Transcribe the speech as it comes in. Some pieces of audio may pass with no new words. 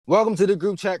Welcome to the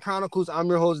Group Chat Chronicles. I'm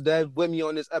your host, Dev. With me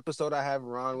on this episode, I have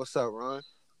Ron. What's up, Ron?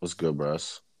 What's good,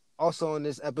 bros? Also on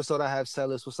this episode, I have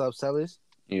Celis. What's up, Celis?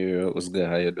 Yeah, what's good?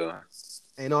 How you doing?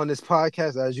 And on this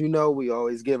podcast, as you know, we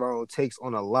always give our own takes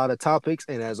on a lot of topics.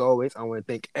 And as always, I want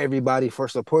to thank everybody for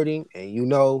supporting. And you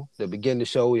know, to begin the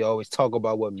show, we always talk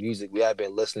about what music we have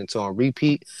been listening to on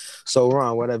repeat. So,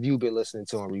 Ron, what have you been listening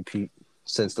to on repeat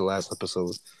since the last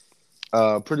episode?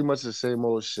 Pretty much the same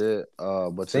old shit.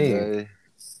 But Same. today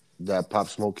that Pop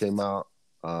Smoke came out.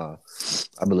 I've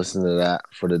been listening to that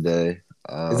for the day.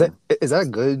 Is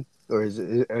that good, or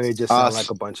it just sound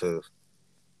like a bunch of?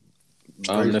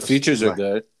 The features are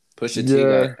good. Pusha T,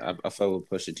 I felt with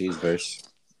Pusha T's verse.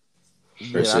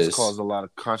 Yeah, that's caused a lot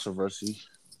of controversy.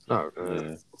 Oh,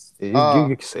 yeah,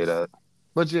 you can say that.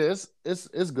 But yeah,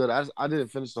 it's good. I didn't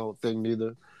finish the whole thing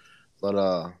neither, but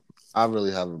I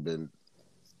really haven't been.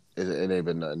 It ain't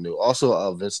been nothing new.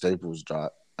 Also, Vince Staples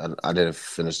dropped. I didn't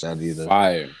finish that either.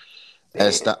 Fire.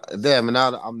 And now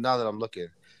that I'm looking,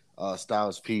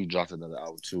 Styles P dropped another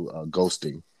album too,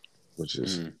 Ghosting, which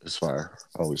is fire.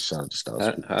 Always shout out to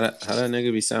Styles P. How that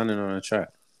nigga be sounding on a track?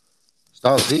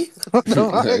 Styles P?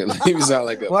 He be sound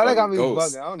like a why they got me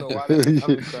ghost. bugging? I don't know why they got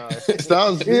me crying.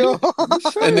 Styles P?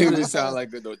 That nigga be sound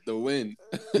like the wind.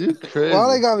 You crazy.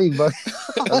 Why they got me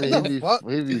bugging? I mean,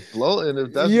 he be floating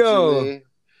if that's what you mean.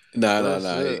 Nah.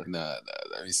 Let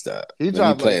me stop. He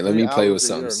Let me play with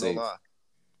something safe. No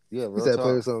yeah, He said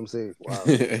play with something safe. Wow.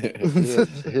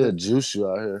 He'll juice you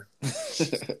out here.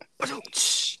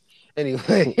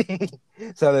 Anyway,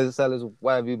 Sellers,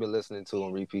 what have you been listening to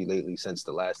on repeat lately since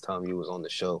the last time you was on the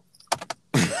show?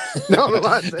 No,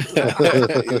 that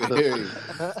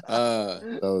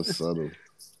was subtle.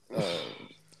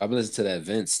 I've been listening to that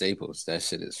Vince Staples. That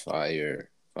shit is fire.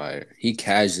 He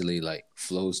casually like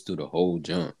flows through the whole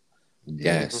jump.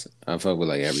 Yes, I fuck with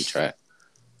like every track.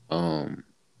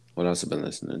 What else have been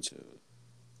listening to?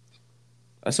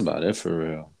 That's about it for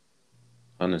real.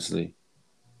 Honestly.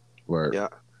 Word. Yeah,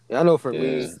 I know for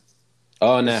me.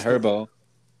 Oh, and that Herbo,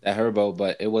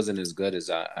 but it wasn't as good as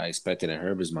I expected. And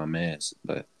Herb is my man's,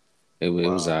 but it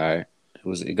was alright.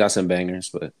 It got some bangers,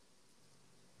 but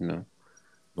no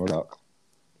doubt.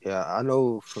 Yeah, I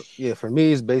know. For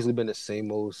me, it's basically been the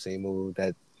same old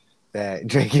that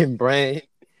Drake and Brand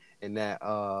and that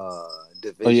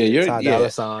Division Ty Dolla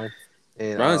Sign.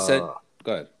 And Ron said,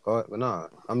 "Go ahead." But no,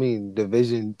 I mean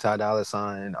Division Ty Dolla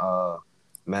Sign,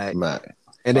 Mac,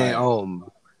 and then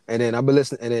I've been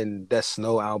listening, and then that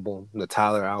Snow album, the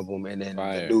Tyler album, and then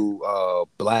the new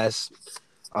Blast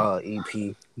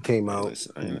EP came out.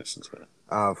 I ain't listened to it.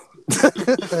 I fuck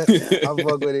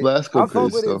with it. Blast I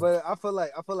fuck with it, but I feel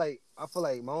like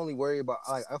my only worry about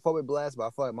I fuck with Blast, but I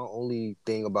feel like my only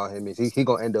thing about him is he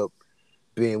gonna end up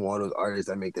being one of those artists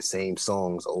that make the same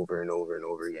songs over and over and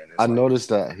over again. I noticed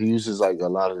that he uses like a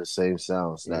lot of the same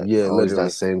sounds. Always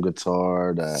that same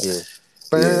guitar. Same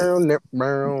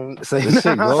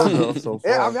shit goes so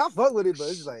far. Yeah, I mean I fuck with it, but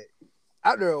it's just like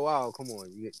after a while, come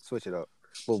on, you switch it up.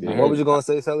 What was you gonna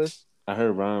say, Sellers? I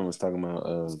heard Ron was talking about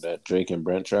that Drake and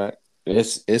Brent track.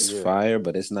 It's fire,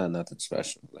 but it's not nothing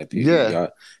special. Like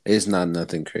it's not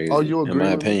nothing crazy. Oh, you agree? In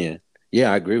my opinion,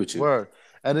 yeah, I agree with you. Word.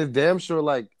 And it's damn sure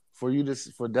like for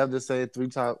Dev to say it 3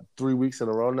 weeks in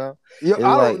a row now. Yeah,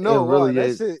 I don't know. Really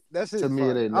that shit to me,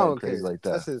 fire. it ain't nothing crazy like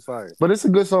that. That shit's fire. But it's a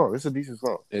good song. It's a decent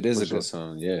song. It is a good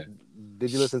song. Yeah.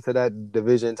 Did you listen to that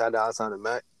Division Ty Dolla Sign and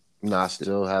Mac? Nah, I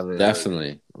still haven't.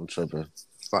 Definitely. I'm tripping.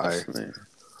 Fire. Definitely.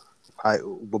 All right,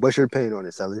 but what's your opinion on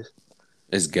it, Sellers?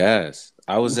 It's gas.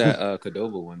 I was at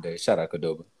Cadoba one day. Shout out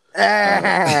Cadoba. And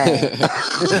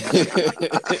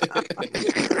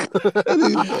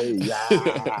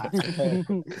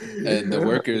the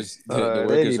workers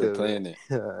were playing it.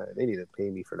 They need to pay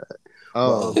me for that.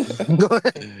 Go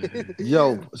ahead.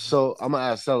 Yo, so I'm gonna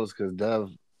ask Sellers because Dev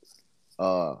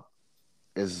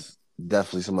is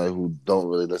definitely somebody who don't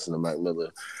really listen to Mac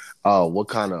Miller. What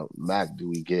kind of Mac do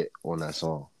we get on that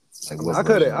song? Like, I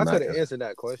could have answered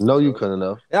that question. No, you couldn't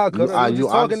have. Yeah, I could have. You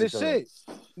talking this shit.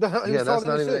 Yeah, that's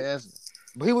not even an answer.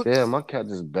 But he was. Yeah, my cat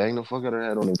just banged the fuck out of her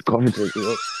head on the coffee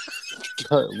table.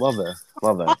 My bad.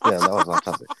 Yeah, that was off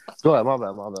topic. Go ahead. My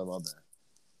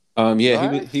bad.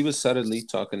 Yeah, he was subtly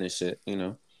talking this shit. You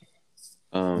know.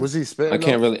 Was he spitting? I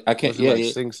can't.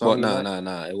 Yeah. Sing well,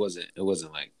 nah. It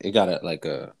wasn't like it got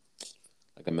a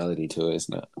melody to it. It's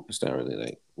not really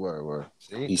like word.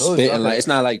 He's spitting like it's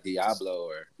not like Diablo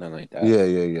or nothing like that.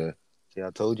 Yeah. Yeah,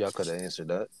 I told you I could have answered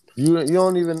that. You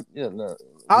don't even no.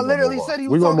 I literally said he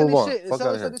was talking this shit, and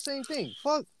so said the same thing.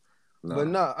 Fuck. Nah. But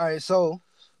no, all right. So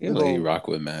he rock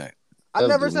with Mac. I Dev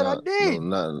never do said I not. No, did.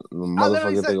 not no I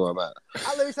literally motherfucking said. thing about that. I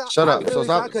literally said. Shut I up. So literally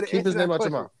said I stop. could have Keep his answered name that out your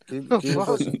question. mouth. Keep it Fuck.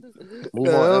 pushing. Move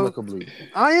on Hell, amicably.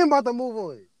 I am about to move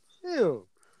on. Chill.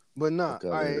 But nah. Fuck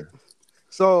out All of right. here.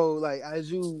 So like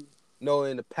as you know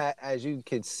in the past, as you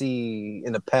can see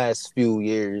in the past few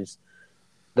years,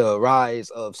 the rise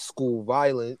of school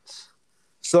violence.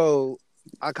 So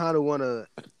I kind of want to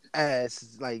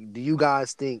ask, like, do you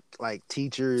guys think like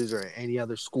teachers or any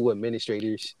other school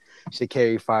administrators should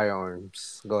carry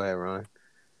firearms? Go ahead, Ron.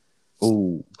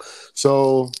 Ooh.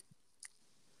 So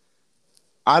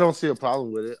I don't see a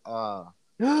problem with it. Like,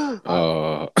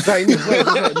 no.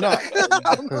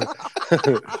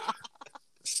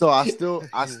 So I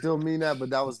still mean that, but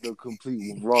that was the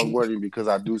complete wrong wording because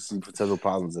I do see potential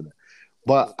problems in it.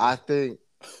 But I think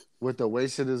with the way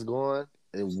shit is going,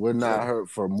 it would not hurt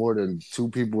for more than two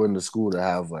people in the school to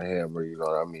have a hammer. You know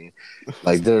what I mean?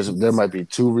 Like there might be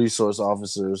two resource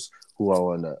officers who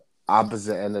are on the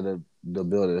opposite end of the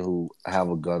building who have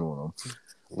a gun on them.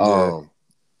 Yeah.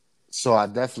 So I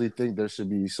definitely think there should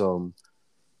be some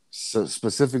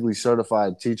specifically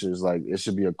certified teachers. Like it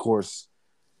should be a course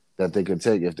that they could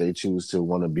take if they choose to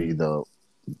want to be the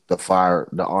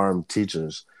armed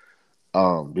teachers.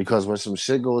 Because when some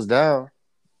shit goes down,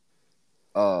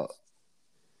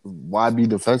 why be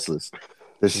defenseless?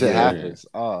 The shit happens.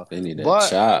 They need that But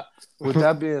chop. with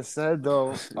that being said,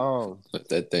 though, Let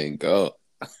that thing go.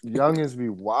 youngins be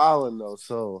wilding though.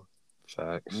 So,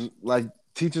 Facts. like,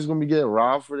 teachers gonna be getting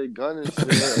robbed for their gun and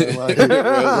shit, and like,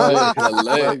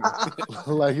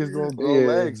 like it's gonna grow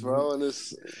legs, bro. And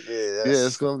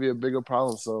it's gonna be a bigger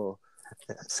problem. So,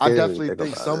 I definitely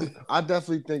think I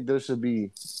definitely think there should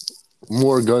be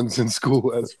more guns in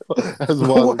school as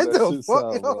well as that shit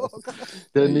sound, bro.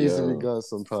 There needs to be guns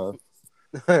sometime.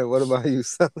 What about you,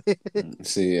 Sally?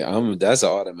 See, that's an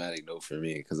automatic no for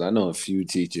me because I know a few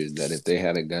teachers that if they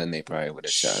had a gun, they probably would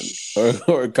have shot me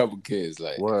or a couple kids.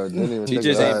 Like Word, didn't even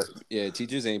teachers think ain't, of that. yeah,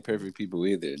 teachers ain't perfect people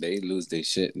either. They lose their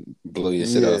shit and blow your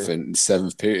shit off in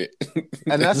seventh period.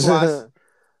 And that's why,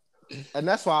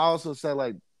 I also said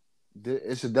like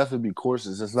it should definitely be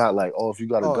courses. It's not like if you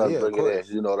got a gun, bring it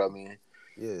in. You know what I mean?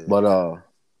 Yeah. But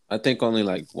I think only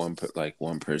like one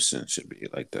person should be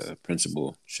like the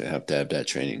principal should have to have that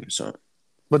training or something.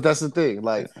 But that's the thing.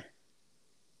 Like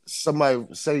somebody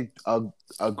say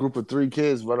a group of 3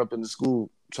 kids run up in the school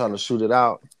trying to shoot it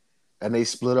out, and they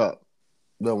split up.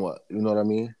 Then what? You know what I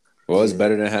mean? Well, it's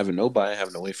better than having nobody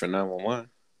having to wait for 911.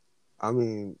 I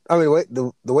mean, wait.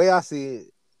 The way I see it,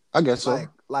 I guess so.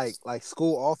 Like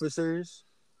school officers.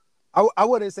 I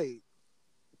wouldn't say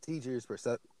teachers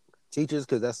teachers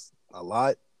because that's a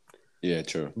lot. Yeah,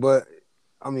 true. But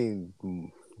I mean,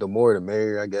 the more the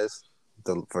merrier, I guess.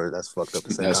 That's fucked up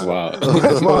to say. That's wild.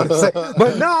 That's wild to say.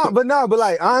 But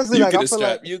like honestly, you like get I a feel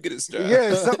strap. like You get a strap.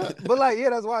 yeah. But like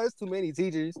that's why it's too many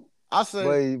teachers. I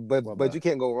say, but you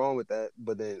can't go wrong with that.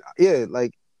 But then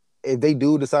like if they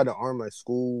do decide to arm like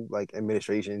school like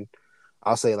administration,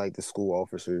 I'll say like the school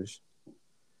officers.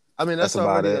 I mean that's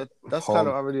already that's kind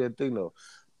of already a thing though.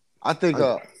 I think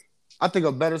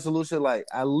a better solution, like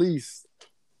at least,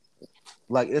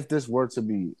 like if this were to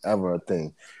be ever a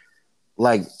thing,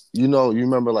 like you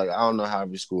remember, like I don't know how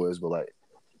every school is, but like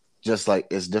just like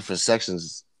it's different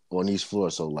sections on each floor.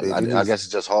 So like I guess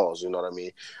it's just halls. You know what I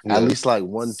mean? Yeah. At least like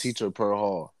one teacher per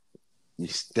hall, you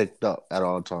sticked up at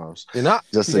all times,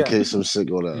 just in case some shit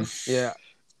go down. Yeah,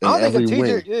 I don't think a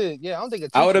teacher. Yeah, I don't think a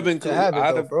teacher. I would have been cool.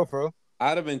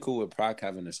 I'd have been cool with Proc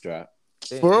having a strap.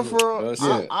 For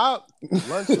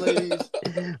lunch ladies,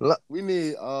 we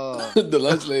need the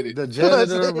lunch lady, the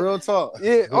janitor. Real talk.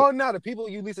 Yeah. Oh, no, the people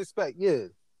you least expect. Yeah.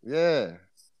 Yeah.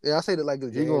 Yeah, I say that like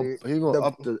the janitor. He gonna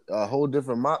up a whole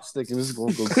different mop stick and this is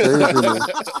gonna go crazy.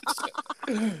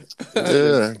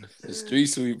 Yeah, the street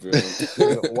sweeper.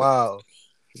 Wow.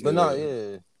 But no,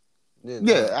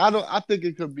 I think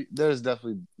it could be. There's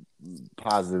definitely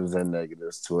positives and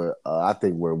negatives to it. I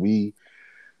think where we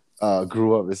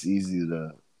grew up, it's easy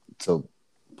to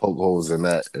poke holes in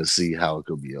that and see how it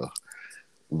could be a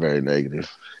very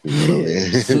negative. You know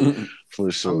what I mean?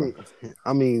 For sure.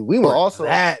 I mean, we were also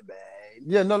that bad.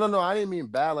 Yeah, no. I didn't mean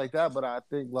bad like that, but I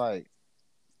think like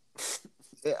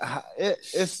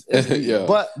it's yeah.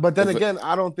 But then again,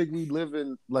 I don't think we live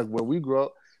in like where we grew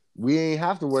up. We ain't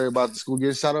have to worry about the school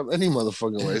getting shot up any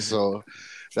motherfucking way. So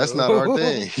that's not our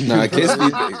thing. Nah, kids be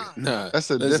big. Nah, that's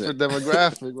a different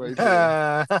demographic right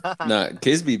there. Nah,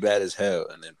 kids be bad as hell.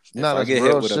 And if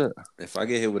I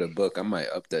get hit with a book, I might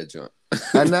up that joint.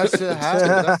 And that shit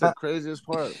happens. That's the craziest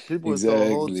part. People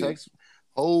throw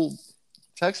whole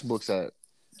textbooks at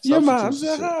your mom's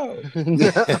a hoe.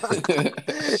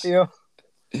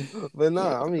 But no,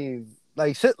 I mean,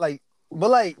 like shit, like but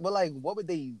what would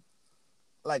they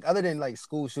like other than like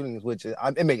school shootings, which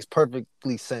it makes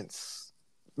perfectly sense.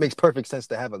 Makes perfect sense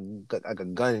to have like a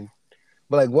gun.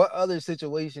 But like, what other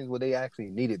situations would they actually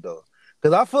need it though?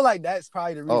 Because I feel like that's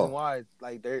probably the reason Oh, why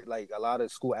like they're like a lot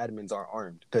of school admins aren't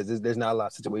armed because there's not a lot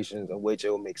of situations in which it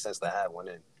will make sense to have one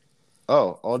in.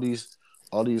 oh, all these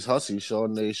hussies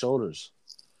showing their shoulders.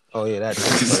 Oh yeah, that too.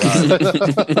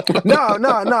 Like, all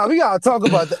right. No. We gotta talk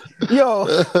about that.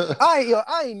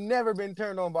 I ain't never been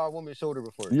turned on by a woman's shoulder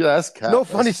before. Yeah, that's No cap.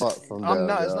 That's funny. fuck from I'm Dev,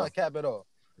 not. It's yo. not cap at all.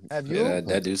 Have Yeah, you?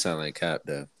 that do sound like cap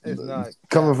though. It's not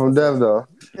Coming cap from Dev whatsoever.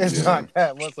 though. It's Yeah. not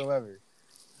cap whatsoever.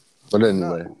 But No,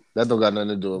 anyway, that don't got nothing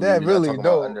to do with me. that We're not really talking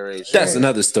about no. underage That's shit.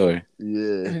 another story.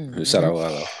 Yeah. Shout out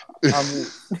Wallow. I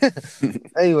mean,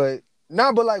 anyway,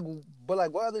 nah, but like,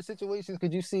 what other situations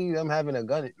could you see them having a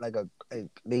gun? Like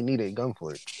they need a gun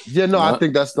for it. Yeah, no, I Not,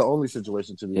 think that's the only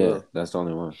situation to be yeah, real. that's the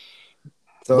only one.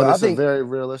 So But I it's a think, very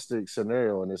realistic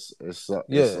scenario, and it's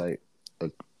yeah, like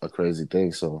a crazy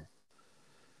thing. So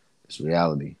it's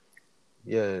reality.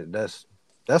 yeah, that's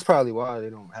probably why they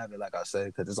don't have it. Like I said,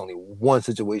 because there's only one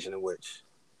situation in which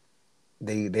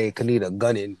they could need a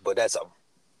gun in, but that's a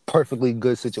perfectly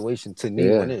good situation to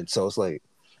need one Yeah. in. So it's like,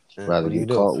 Rather what do you get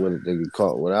do? caught with it than get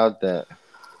caught without that.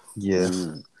 Yeah.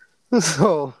 Mm.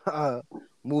 So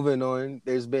moving on,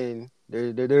 there's a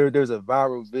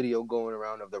viral video going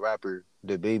around of the rapper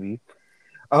the baby.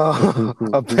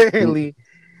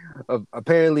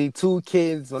 Apparently, two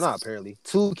kids. Well, not apparently.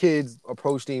 Two kids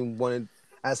approached him, wanted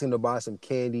asking him to buy some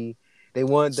candy. They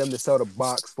wanted them to sell the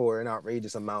box for an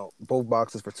outrageous amount, both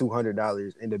boxes for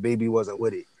 $200, and the baby wasn't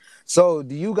with it. So,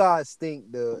 do you guys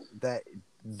think that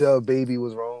the baby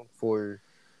was wrong for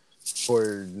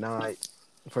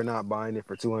not buying it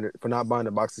for 200 for not buying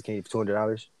the box of candy for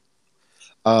 $200?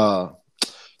 uh,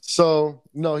 so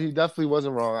no, he definitely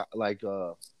wasn't wrong. Like,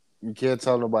 you can't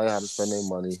tell nobody how to spend their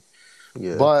money,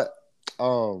 Yeah, but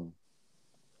um,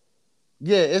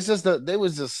 yeah, it's just that they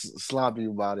was just sloppy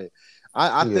about it.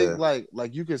 I think yeah,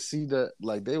 like you could see that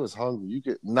like they was hungry. You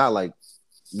could not like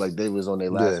they was on their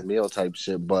yeah, last meal type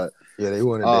shit, but yeah. They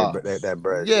wanted uh that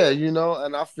bread. yeah, Yeah, you know,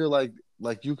 and I feel like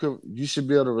you should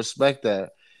be able to respect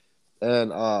that.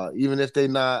 And even if they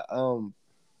not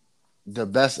the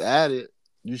best at it,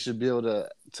 you should be able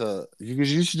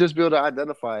you should just be able to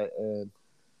identify it. And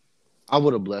I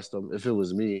would have blessed them if it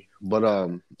was me, but I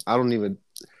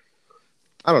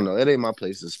don't know. It ain't my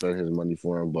place to spend his money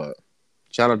for him, but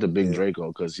shout out to Big yeah. Draco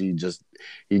because he just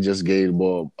gave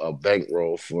Bob a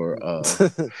bankroll for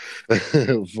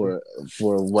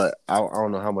for what I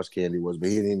don't know how much candy was, but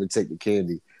he didn't even take the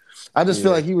candy. I just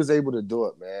feel Yeah, like he was able to do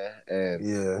it, man. And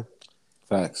yeah,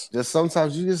 Facts. just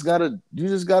sometimes you just gotta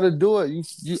do it.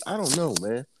 You I don't know,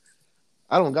 man.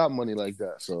 I don't got money like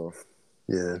that, so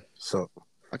yeah.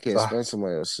 I can't So, spend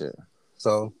somebody else shit.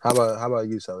 so how about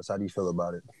you, Silas? How do you feel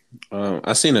about it?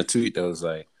 I seen a tweet that was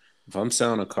like, if I'm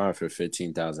selling a car for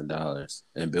 $15,000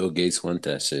 and Bill Gates want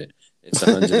that shit, it's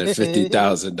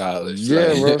 $150,000.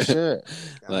 Yeah, real shit.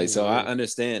 Like, so I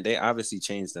understand they obviously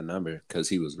changed the number because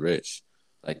he was rich.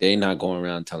 Like, they not going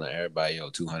around telling everybody, yo,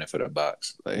 200 for the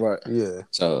box. Like, Right. Yeah,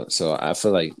 so I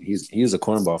feel like he was a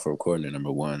cornball for recording it.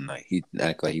 Number one, like he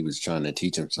act like he was trying to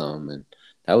teach him something, and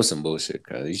that was some bullshit.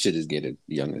 Cause he should just get a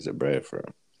young as a bread for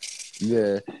him.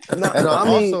 Yeah. no, And I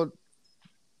mean, also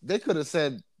they could have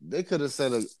said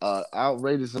a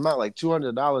outrageous amount like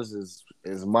 $200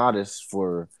 is modest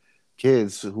for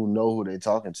kids who know who they're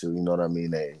talking to. You know what I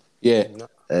mean? Yeah, no,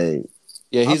 Hey,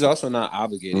 yeah. I He's feel, also not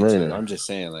obligated to. man. I'm just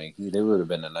saying, like, they would have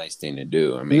been a nice thing to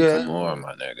do. I mean, Yeah, come on,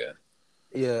 my nigga.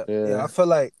 yeah, yeah. yeah, I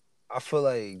feel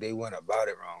like they went about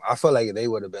it wrong. I feel like they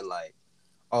would have been like,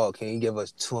 "Oh, can you give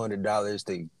us $200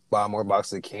 to buy more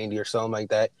boxes of candy or something like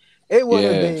that?" It would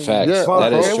have Yeah, been yeah. facts. fine.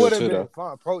 That is It true would have too, been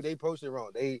though. fine. They approached it wrong.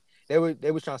 They was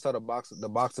trying to sell the box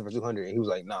for 200, and he was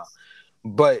like, "Nah."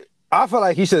 But I feel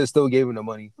like he should have still gave him the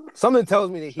money. Something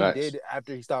tells me that he Facts. did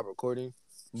after he stopped recording.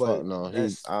 Fuck But no.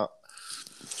 that's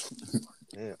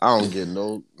yeah. I don't get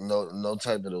no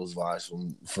type of those vibes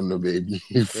from the baby.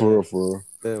 For Yeah. real, for real.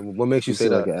 Then what makes He you say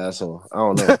seemed like that? an asshole. I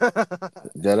don't know.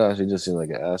 That actually just seemed like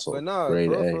an But asshole. nah, Grade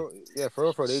for real, A. for real, yeah, for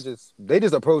real, they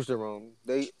just approached it wrong.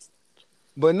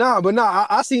 But nah,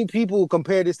 I seen people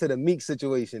compare this to the Meek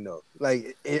situation though.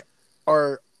 Like,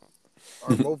 are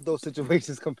are both those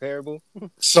situations comparable?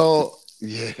 So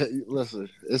yeah, listen,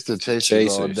 it's the chasers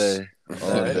all Chasers. day, all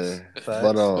Facts, day.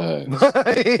 But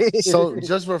facts. so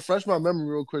just refresh my memory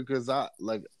real quick because I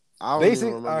don't even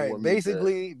All remember right, what Meek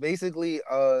did. basically,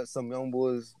 some young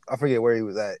boys, I forget where he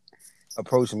was at,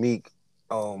 approached Meek,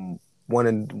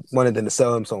 wanted them to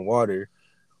sell him some water,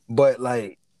 but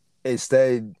like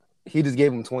instead he just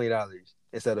gave him $20.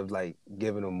 instead of like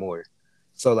giving them more.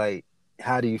 So like,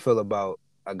 how do you feel about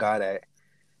a guy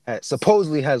that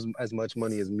supposedly has as much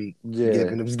money as me Yeah.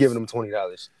 giving him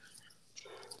 $20?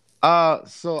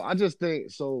 So I just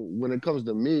think so when it comes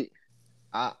to meat,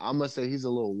 I'm gonna say he's a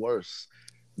little worse,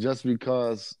 just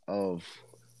because of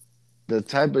the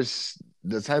type of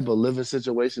the type of living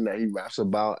situation that he raps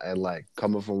about, and like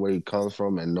coming from where he comes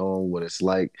from and knowing what it's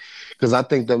like. Because I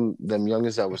think them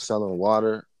youngins that were selling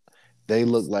water, they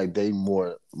look like they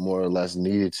more or less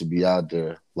needed to be out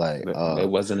there. Like They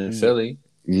wasn't in Yeah, Philly.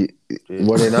 y- yeah.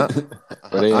 were they not?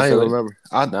 Were they in I ain't Philly? remember.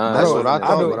 Nah, I they That's don't. what I wasn't in I thought,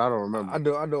 don't. but Philly. I don't remember.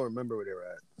 I don't remember where they were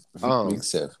at. Meek Um,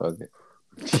 said, "Fuck it."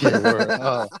 yeah,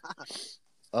 word.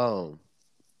 Um,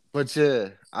 but yeah,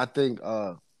 I think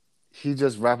he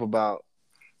just rap about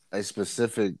a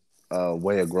specific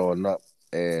way of growing up,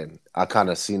 and I kind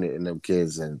of seen it in them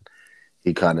kids, and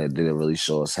he kind of didn't really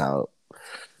show us how.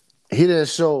 He didn't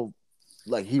show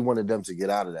like he wanted them to get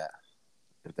out of that,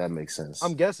 if that makes I'm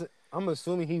sense. guessing. I'm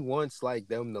assuming he wants like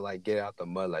them to like get out the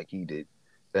mud like he did.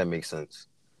 That makes sense.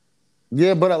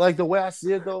 Yeah, but like the way I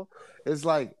see it though, it's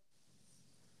like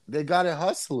they got it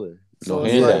hustling. No So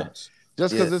it's Yeah. like handouts.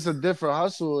 just Yeah. because it's a different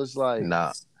hustle, it's like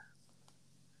Nah.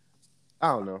 I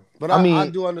don't know. But I I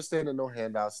mean. do understand the no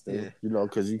handouts Yeah. thing,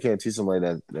 because you can't teach somebody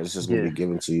that's just gonna Yeah. be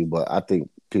given to you. But I think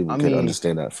people I can mean,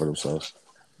 understand that for themselves.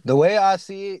 the way I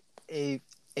see it,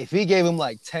 if he gave him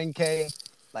like 10K,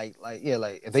 like yeah,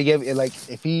 like if they gave it like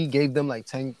if he gave them like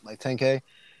 10K,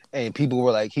 and people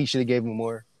were like he should have gave him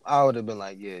more, I would have been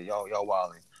like, yeah, y'all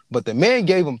wilding. But the man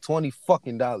gave him $20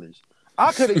 fucking.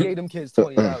 I could have gave them kids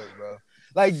 $20, bro.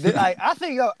 I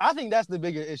think that's the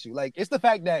bigger issue. Like it's the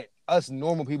fact that us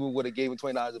normal people would have gave him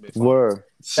 $20 and been fine. Word.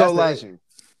 So That's the like issue.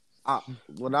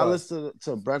 when I But listen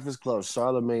to Breakfast Club,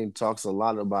 Charlemagne talks a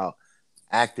lot about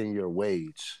acting your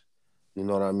wage. You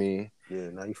know what I mean? yeah,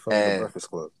 now you fuck with the And Breakfast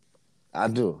Club. I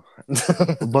do.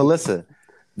 But listen,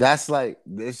 that's like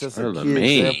it's just a key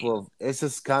Charlemagne. example of it's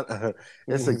just kind of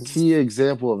it's a key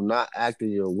example of not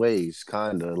acting your wage,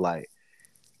 kind of like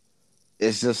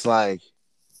it's just like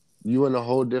you in a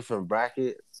whole different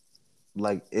bracket.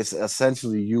 Like it's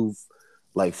essentially you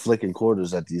like flicking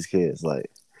quarters at these kids. Like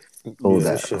Yeah,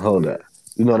 this shit hold that. weird.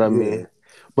 You know what I Yeah, mean?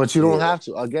 But you don't yeah. have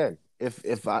to. Again,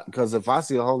 if I because if I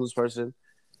see a homeless person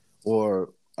or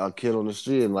a kid on the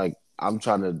street and like I'm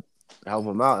trying to help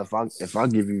him out, if I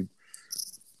give you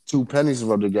 2 pennies to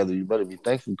rub together, you better be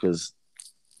thankful because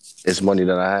it's money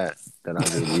that I had that I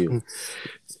gave to you.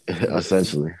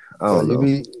 Essentially, I So don't you know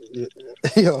be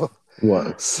yo.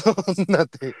 what. So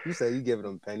nothing. You say you giving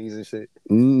them pennies and shit.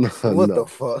 No, What the no.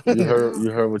 fuck? You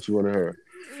heard what you want to hear.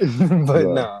 But But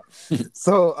nah.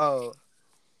 So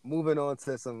moving on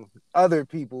to some other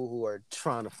people who are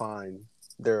trying to find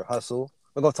their hustle.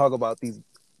 We're gonna talk about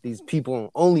these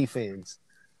people on OnlyFans.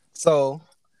 So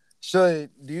do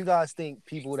you guys think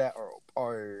people that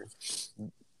are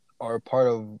part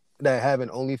of that have an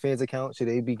OnlyFans account should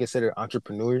they be considered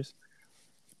entrepreneurs?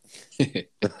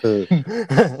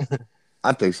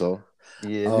 I think so.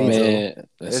 Yeah, me Uh, too. Man, it's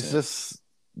listen. just,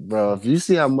 bro. If you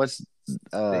see how much,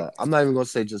 They, I'm not even gonna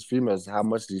say just females, how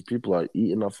much these people are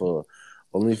eating off of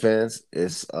OnlyFans.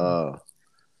 It's yeah,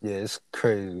 it's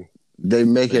crazy. they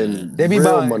making Man, They be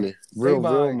real buying money, they real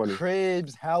buying money.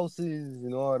 cribs, houses,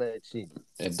 and all that shit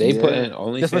if they put Yeah, in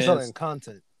just for selling OnlyFans,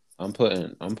 content. I'm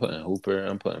putting Hooper.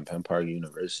 I'm putting Penn Park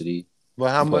University. but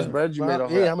how I'm much putting. bread you made off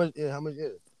of Yeah, that? how much? Yeah, how much? Yeah,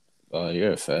 Oh,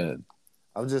 you're a fed.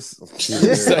 I'm just,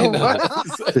 Say yeah. no. What?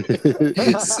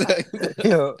 Say no.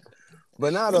 Yo,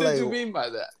 but now What to did like, you mean by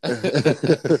that?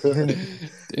 it's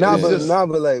just nah,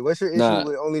 but like, what's your issue Nah,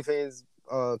 with OnlyFans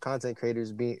content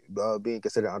creators being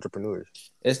considered entrepreneurs?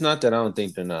 it's not that I don't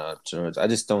think they're not entrepreneurs. I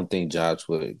just don't think jobs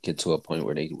would get to a point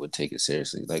where they would take it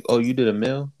seriously. Like, oh, you did a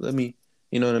mill? Let me,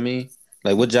 you know what I mean?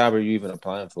 Like, what job are you even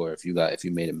applying for if you made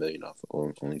 $1 million off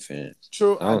of OnlyFans?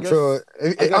 true. I I don't. guess, True. I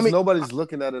I guess mean, nobody's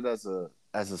looking at it as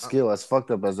a skill, as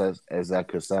fucked up as that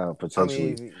could sound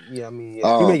potentially. yeah, I mean,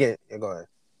 yeah. If you make Um, it, yeah, go ahead.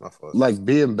 My fault. like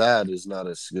being bad is not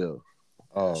a skill.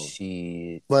 Um,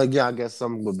 Shit. but yeah, I guess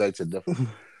some would beg to differ.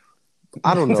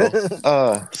 I don't know.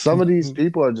 Some of these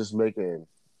people are just making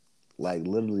like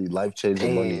literally life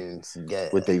changing money Pants, yeah.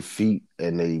 with their feet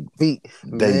and Feet,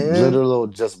 they man. literal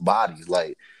just bodies.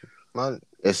 Like My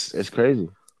it's crazy.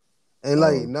 and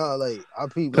like Um, no, like I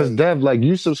peep cause like Dev, like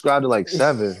you subscribe to like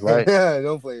seven, right?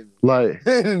 don't play Like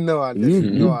me. No, I you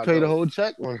didn't. No, you I pay the don't. whole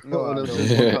check when No, when I them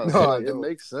shits don't. come out. No, So I like it don't.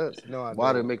 makes sense No, I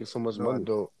why they're don't. making so much No, I money.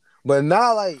 don't. But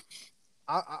now, like,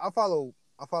 I follow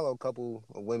a couple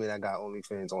of women that got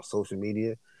OnlyFans on social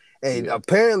media, and Yeah.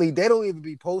 apparently they don't even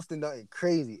be posting nothing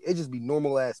crazy. It just be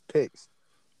normal ass pics,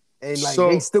 and like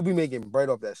they So still be making bread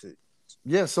off that shit.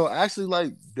 Yeah, so actually,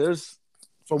 like, there's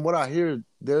from what I hear,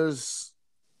 there's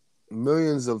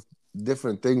millions of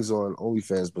different things on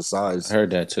OnlyFans I besides heard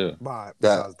that too. that.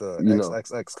 Besides the You know,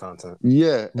 XXX content.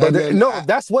 yeah, But and then no,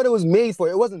 that's what it was made for.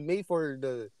 It wasn't made for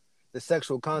the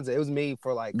sexual content. It was made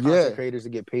for like content yeah. creators to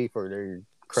get paid for their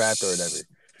craft or whatever.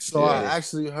 So I Yeah. And it's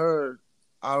actually heard,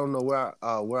 I don't know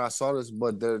where I saw this,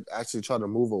 but they're actually trying to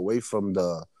move away from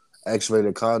the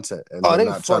X-rated content, and oh, they're they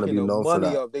not trying to fucking be the known for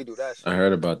money that. up. They do that I shit.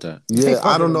 heard about that. They Yeah, I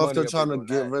fucking don't the know if money they're up. They trying to doing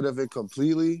get that. rid of it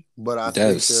completely, but I think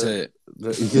That's sick.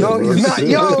 yeah, No, bro. he's not.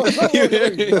 Yo, no, You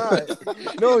he's not.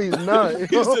 No, he's not.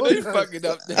 said No, they fucking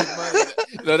up their money.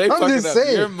 No, they I'm fucking just up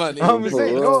saying. your money. I'm For just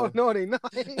saying. No, real. no, they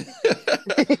not.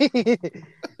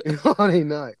 No, they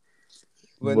not.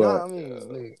 But But nah, I mean,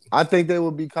 like, I think they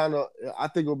would be kind of. I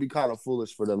think it would be kind of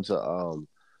foolish for them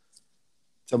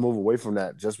to move away from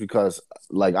that, just because,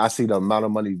 like, I see the amount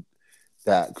of money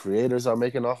that creators are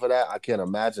making off of that. I can't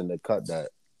imagine the cut that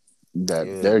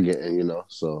yeah, they're getting.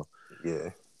 So yeah,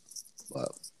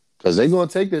 because they're gonna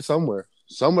take it somewhere.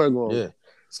 Somewhere yeah.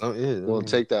 So yeah, I gonna mean,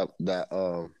 take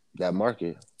that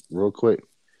market real quick.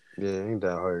 yeah, ain't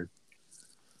that hard.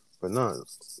 But no.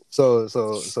 So,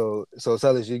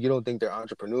 Sellers, you don't think they're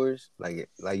entrepreneurs? Like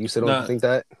you still don't Nah, think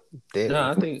that? Damn.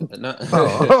 I think not.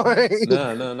 Oh, alright.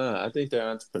 No. I think they're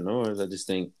entrepreneurs. I just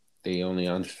think they only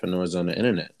entrepreneurs on the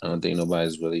internet. I don't think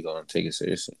nobody's really gonna take it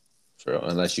seriously, for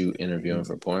unless you interviewing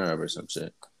for Pornhub or some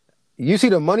shit. You see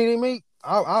the money they make?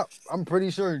 I'm pretty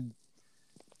sure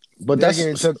But they're that's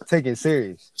getting taken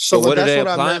serious. so. But But what are that's they what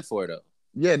I applying meant. for though?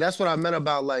 Yeah, that's what I meant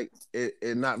about, like,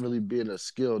 it not really being a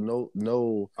skill. No,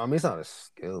 no. I mean, it's not a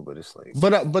skill, but it's like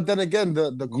But then again,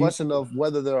 the you. question of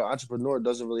whether they're an entrepreneur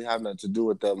doesn't really have nothing to do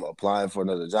with them applying for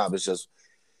another job. It's just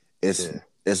it's Yeah,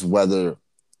 it's whether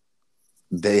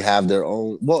they have their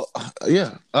own. Well,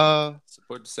 yeah.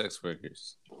 Support the sex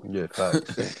workers. yeah,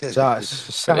 facts. Josh,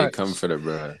 So they come for the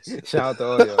bros. shout out to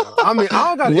all y'all. I mean,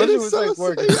 I don't got an What issue did with Sella sex say?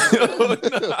 workers. Oh,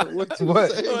 nah. What you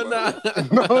What? say, Oh, bro?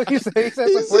 nah. Bro, he said He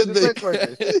support said the they. sex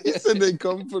workers. He said they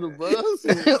come for the bros.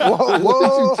 Whoa,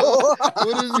 whoa.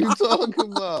 What is you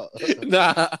talking about?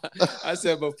 Nah, I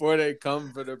said before they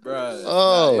come for the bros.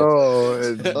 Oh, Oh,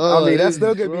 I oh, mean that he's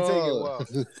still could be taken drunk. well,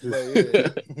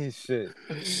 but yeah, shit.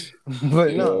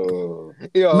 But no, Yo,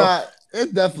 yo, Nah,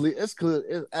 it definitely it's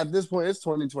clear. At this point, it's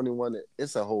 2021.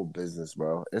 It's a whole business,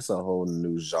 bro. It's a whole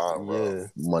new genre yeah,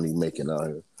 of money making out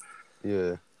here.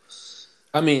 yeah,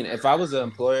 I mean, if I was an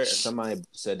employer, if somebody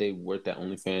said they worked at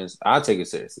OnlyFans, I'd take it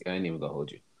seriously. I ain't even gonna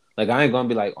hold you. Like, I ain't gonna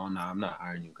be like, oh no, I'm not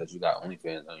hiring you because you got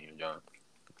OnlyFans on your job.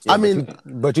 yeah. I mean,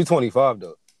 But you 25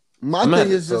 though, my I'm thing at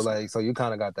is so just like, so you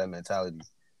kind of got that mentality.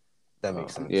 That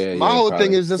makes sense. yeah, my yeah, whole thing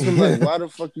probably is just like, why the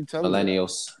fuck you tell me that?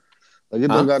 millennials, Like, it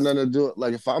don't huh? got nothing to do.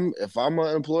 Like, if I'm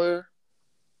an employer,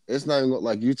 it's not even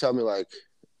like you tell me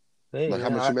Hey, like how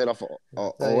man, much you made off of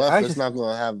like, OF. It's not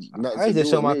gonna have nothing I to just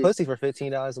do show with my me. pussy for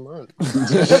 $15 a month. I'm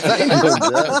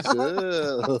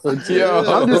just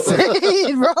Yo,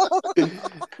 saying, bro.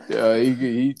 yeah,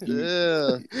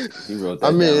 Yeah, he wrote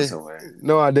I that down mean, somewhere.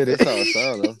 No, I did that's it. how it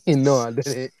sounds. Though. No, I did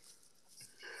it.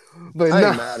 But I nah,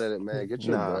 ain't mad at it, man. Get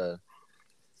your nah. bread.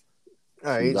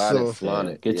 All You right, got it, so flaunt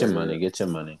Yeah, it. get Yeah, your yeah. money, get your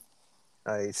money.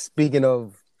 all right. Speaking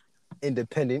of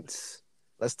independence,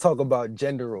 let's talk about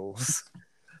gender roles.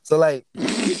 So like,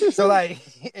 so like,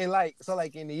 in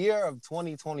the year of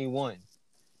 2021,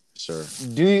 Sure.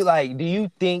 do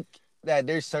you think that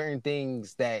there's certain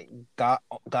things that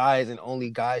guys and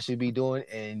only guys should be doing,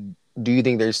 and do you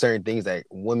think there's certain things that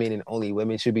women and only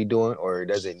women should be doing, or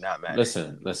does it not matter?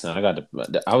 Listen.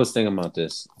 I was thinking about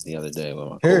this the other day with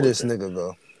my Here this coworker. nigga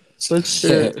go. So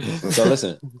shit. So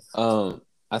listen,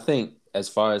 I think as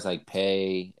far as like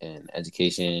pay and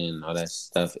education, all that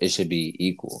stuff, it should be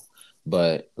equal.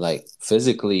 But like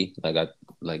physically,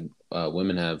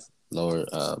 women have lower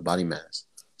body mass,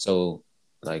 so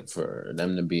like for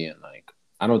them to be in like,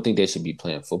 I don't think they should be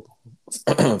playing football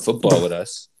with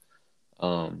us.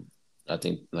 I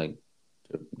think like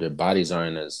their bodies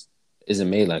aren't as isn't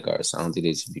made like ours. So I don't think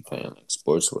they should be playing like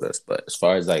sports with us. But as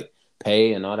far as like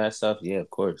pay and all that stuff, yeah, of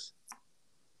course.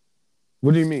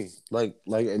 What do you mean? Like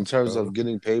in terms Bro. of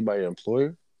getting paid by your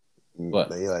employer? What?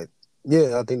 Like,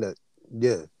 yeah, I think that,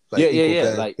 yeah, like Yeah,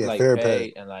 equal pay, like fair pay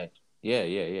pay. and like yeah,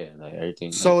 like everything.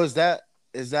 Like, So is that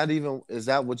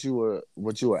what you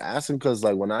were asking? Because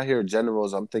like when I hear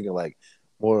generals, I'm thinking like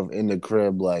more of in the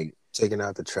crib, Taking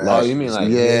out the oh, trash. you And mean just like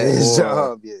doing yeah, his or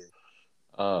job, yeah.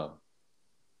 uh,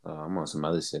 I'm on some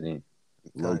other shit. low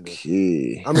Kind of.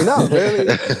 key. I mean, not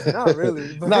really, not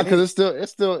really, but Not because it it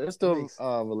still makes.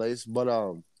 relates,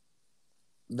 but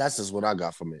that's just what I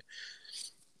got from it.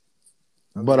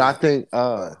 I But I mean, think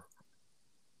but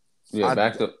Yeah, I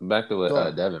back to what go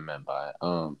ahead. Devin meant by it.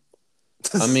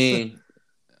 I mean,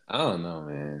 I don't know,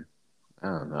 man. I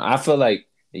don't know. I feel like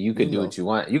you You could do know. what you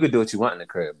want. You could do what you want in the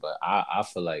crib, but I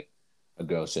feel like a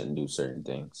girl shouldn't do certain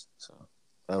things. So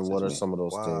And that's what just are me. some of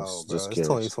those Wow, things? bro. Just It's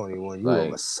curious. 2021. You a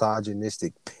Like,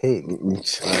 misogynistic pig.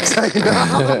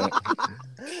 like,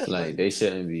 like they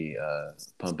shouldn't be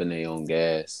pumping their own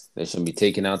gas. They shouldn't be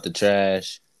taking out the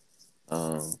trash.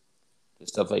 Um,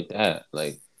 stuff like that.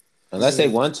 Like, unless they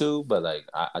want to, but like,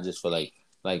 I just feel like,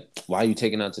 why are you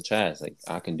taking out the trash? Like,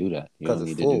 I can do that. You Because don't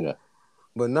it's need to do full. that.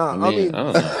 But I nah, I mean, I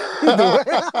mean, don't know.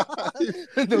 the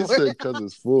way, He the said way, because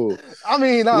it's full. I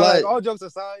mean, nah, like Like, all jokes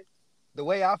aside, the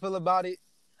way I feel about it,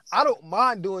 I don't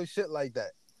mind doing shit like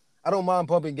that. I don't mind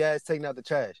pumping gas, taking out the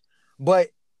trash. But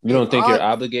You if don't think you're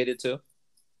I obligated to?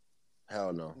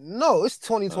 hell no. no, it's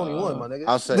 2021, my nigga.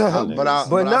 I'll say, You niggas, But but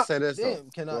I'll not say this though. damn,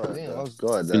 can Go I ahead, damn I Dev. was Go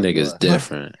ahead, you Dev. Go niggas ahead.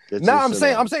 different. Get your nah, shit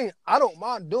I'm off. saying I don't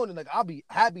mind doing it. Like I'll be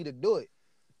happy to do it.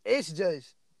 It's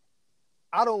just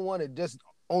I don't want it just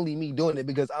only me doing it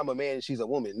because I'm a man and she's a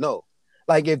woman. No.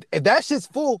 Like if that shit's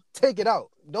full, take it out.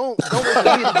 Don't wait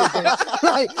for me to get there.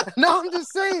 Like, no, I'm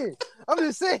just saying. I'm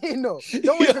just saying no.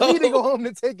 Don't wait for me to go home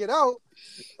to take it out.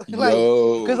 Like,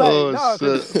 cause Yo, like, Oh no,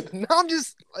 cause shit. no, I'm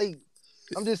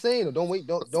just saying though, don't wait.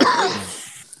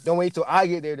 Don't wait till I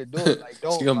get there to do it. Like, she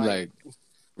don't gonna be like like,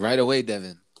 right away,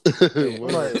 Devin. I'm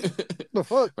like, what the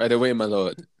fuck? Right away, my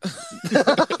lord.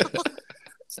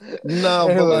 No,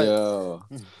 but Anyway. like, Yo,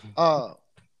 uh,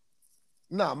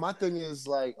 nah. My thing is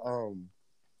like,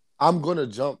 I'm gonna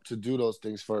jump to do those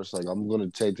things first. Like, I'm gonna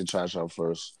take the trash out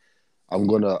first. I'm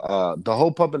gonna the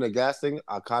whole pumping the gas thing.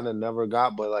 I kind of never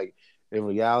got, but like in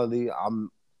reality,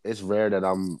 It's rare that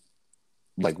I'm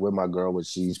like with my girl when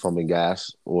she's pumping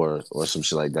gas or some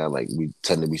shit like that. Like we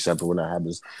tend to be separate when that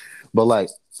happens. But like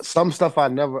some stuff I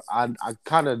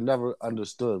kind of never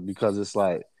understood because it's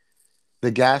like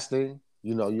the gas thing.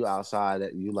 You know, you outside,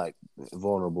 you like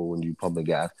vulnerable when you pumping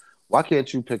gas. Why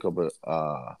can't you pick up a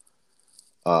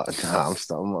I'm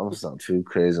still too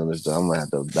crazy on this. I'm gonna have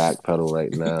to backpedal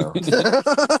right now.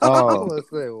 I'm Um, gonna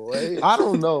say, wait. I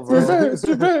don't know, bro. reverse,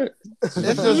 reverse.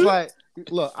 It's just like,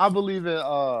 look, I believe in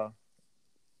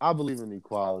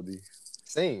equality.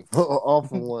 Same. All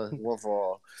for one for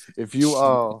all. If you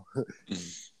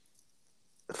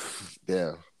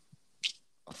yeah,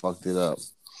 I fucked it up.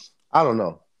 I don't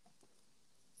know.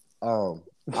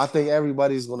 I think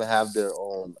everybody's gonna have their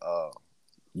own.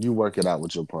 You work it out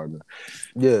with your partner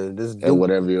Yeah, this and dude.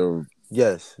 whatever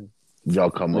Yes.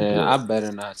 y'all come up Man, with. I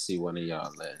better not see one of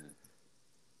y'all letting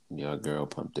your girl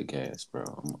pump the gas, bro.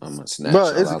 I'm gonna snatch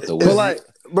Bro, y'all out the But way. like,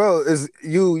 bro, is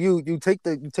you take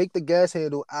the gas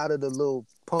handle out of the little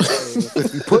pump thing.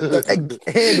 You put the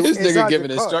handle This nigga inside your giving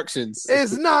car. instructions.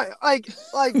 It's not like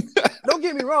don't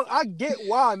get me wrong. I get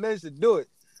why I managed to do it,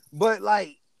 but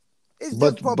like it's just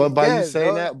but pumping by you gas,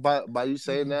 saying dog. that, by you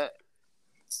saying that,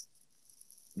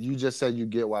 you just said you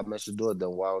get why men should do it.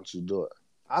 Then why don't you do it?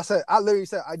 I literally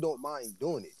said I don't mind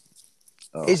doing it.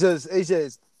 Oh. It's just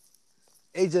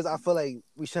I feel like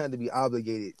we shouldn't be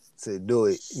obligated to do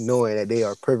it, knowing that they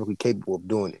are perfectly capable of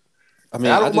doing it. I And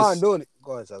mean, I don't mind doing it.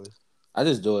 Go ahead, Silas. I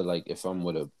just do it like if I'm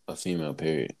with a female.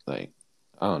 Period. Like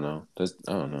I don't know. Just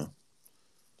I don't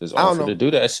offer to know.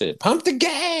 do that shit. Pump the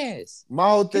gas. My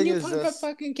whole Can thing you is pump a just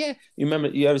fucking gas? You remember?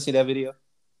 You ever see that video?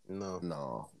 No.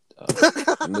 no.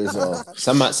 Uh,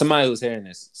 somebody who's hearing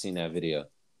this seen that video.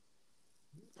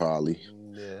 Probably.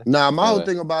 Yeah. Nah, my whole Anyway,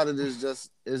 thing about it is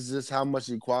just how much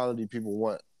equality people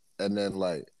want, and then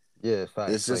like Yeah,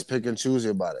 facts. it's just Like, pick and choosy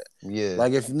about it. yeah.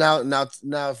 Like if now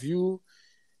if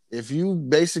you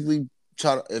basically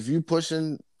if you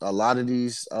pushing a lot of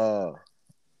these what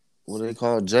do they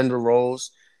call it, gender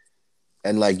roles,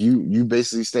 and like you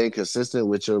basically stay consistent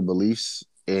with your beliefs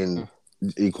in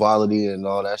equality and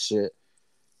all that shit,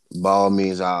 by all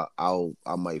means I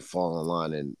might fall in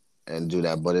line and do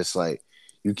that. But it's like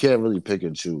you can't really pick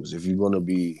and choose. If you Yeah. want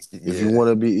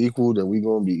to be equal, then we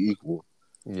gonna be equal.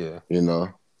 Yeah. You know,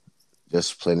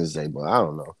 just plain as day. But I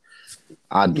don't know.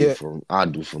 Yeah. I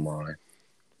do for mine.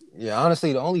 Yeah.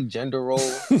 Honestly, the only gender role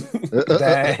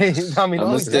that I mean the I'm gonna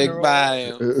only gender stick role. by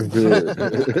him.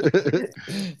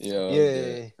 Yo, I'm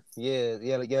dead. Yeah.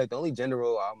 The only gender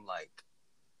role I'm like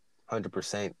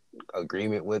 100%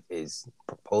 agreement with is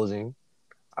proposing.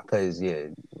 Because Yeah.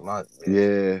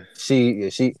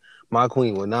 my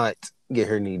queen will not get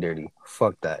her knee dirty.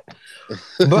 Fuck that.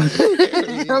 But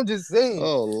I'm just saying.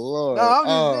 Oh No, Lord. I'm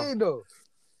just saying though.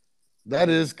 That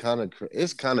is kind of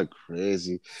it's kind of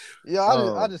crazy. Yeah,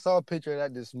 I just saw a picture of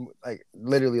that just like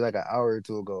literally like an hour or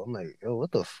two ago. I'm like, yo,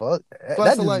 what the fuck? But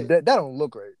That so just like that don't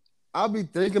look right. I'll be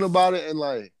thinking about it and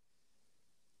like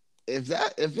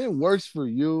if it works for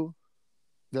you,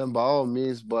 then by all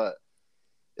means. But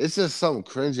it's just something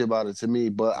cringy about it to me.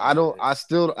 But I don't. Yeah. I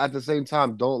still at the same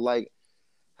time don't like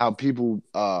how people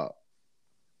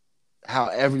how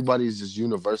everybody's just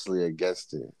universally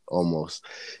against it almost.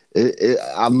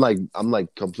 I'm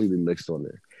like completely mixed on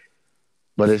it.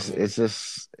 But Yeah. it's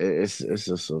just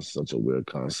such a weird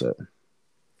concept.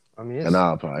 I mean, And it's.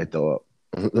 I'll probably throw up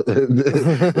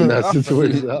in that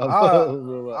situation.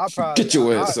 I probably, Get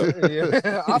your ass up.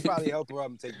 yeah, I probably help her up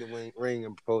and take the ring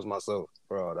and propose myself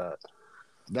for all that.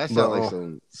 That But sounds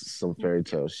like some fairy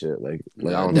tale shit. Like I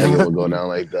Nah, don't think it Devin, would go down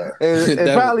like that. it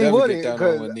Devin, probably Devin get wouldn't down on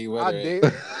because one knee with I her did.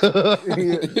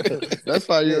 Yeah, That's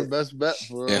probably yeah. your best bet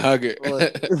for and real. hug her.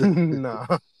 But nah,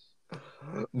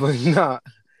 but nah.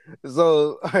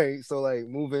 So all right, so like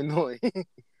moving on.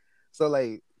 so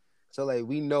like, so like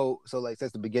we know. So like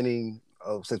since the beginning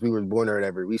of since we were born or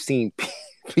whatever, we've seen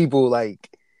people like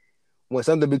when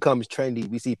something becomes trendy,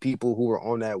 we see people who were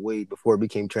on that wave before it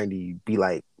became trendy be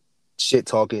like shit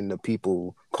talking to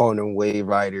people, calling them wave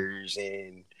riders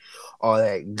and all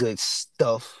that good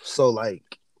stuff. So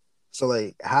like,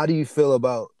 how do you feel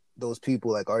about those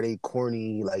people? Like, are they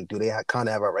corny? Like, do they kind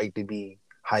of have a right to be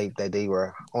hyped that they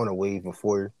were on a wave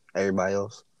before everybody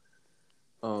else?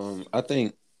 I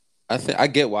think I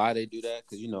get why they do that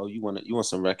because you want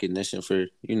some recognition for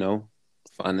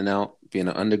finding out being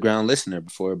an underground listener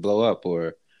before it blow up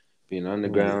or being an Yeah,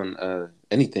 underground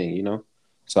anything.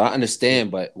 So I yeah,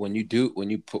 understand, but when you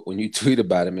tweet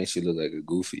about it, it makes you look like a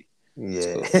goofy.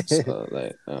 yeah. So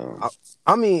like I,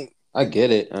 I mean, I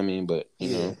get it. I mean, but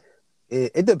yeah.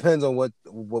 It depends on what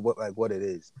like what it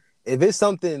is. If it's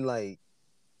something like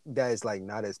that is like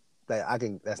not as like I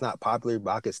can that's not popular,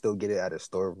 but I can still get it at a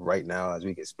store right now as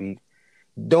we can speak.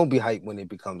 Don't be hyped when it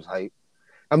becomes hype.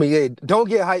 I mean, yeah, don't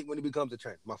get hyped when it becomes a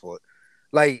trend. My fault.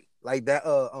 Like that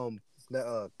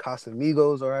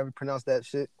Casamigos or however you pronounce that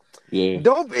shit. yeah.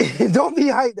 Don't be don't be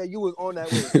hyped that you was on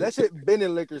that wave. That shit been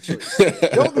in liquor stores.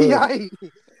 Don't be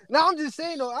hyped. Now I'm just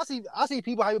saying though, I see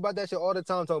people hype about that shit all the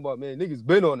time talking about man, niggas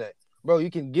been on that. Bro,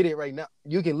 you can get it right now.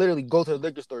 You can literally go to the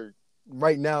liquor store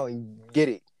right now and get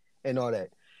it and all that.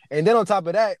 And then on top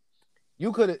of that,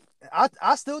 you could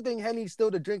I still think Henny's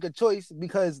still the drink of choice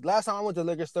because last time I went to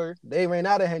the liquor store, they ran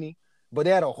out of Henny, but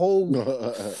they had a whole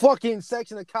fucking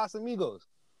section of Casamigos.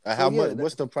 So How yeah, much?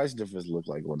 What's the price difference look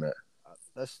like on that?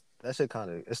 that shit kind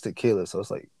of it's tequila, so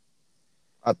it's like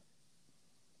I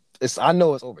I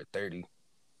know it's over 30.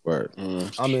 Right.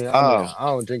 I mean, I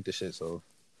don't drink the shit, so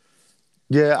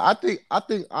Yeah, I think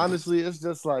honestly, it's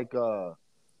just like a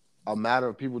matter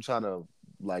of people trying to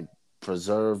like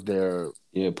preserve their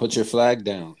Yeah, put your flag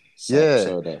down. yeah,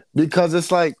 Show that. because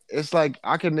it's like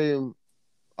I can name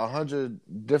 100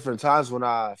 different times when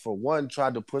I, for one,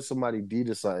 tried to put somebody D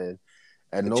to something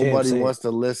and the champ nobody saying wants to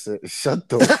listen. Shut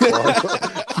the fuck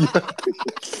up.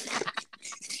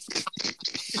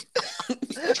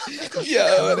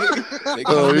 Yo, they Oh,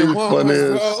 come in you one funny one,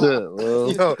 as bro. shit,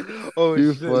 bro. yo, oh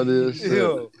You shit, funny as shit.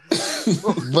 yo,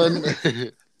 But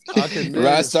I can name.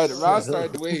 Rod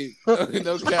started the wave.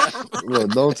 No cap.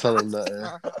 Look, don't tell him nothing.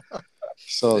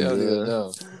 So They don't even good.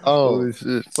 know. Oh, holy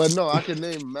shit. but no, I can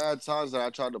name mad times that I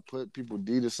tried to put people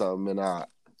D to something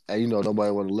and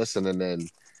nobody want to listen, and then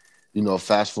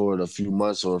fast forward a few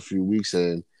months or a few weeks,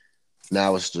 and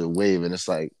now it's the wave, and it's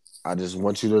like I just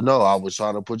want you to know I was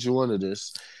trying to put you into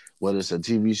this, whether it's a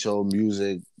TV show,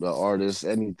 music, the artist,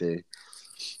 anything.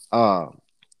 Uh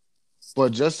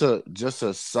but to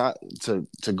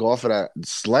go off of that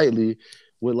slightly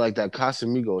with like that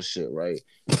Casamigo shit, right?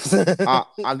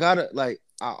 I gotta like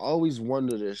I always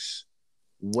wonder this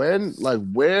when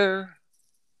where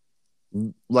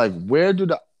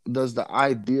does the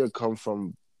idea come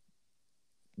from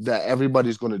that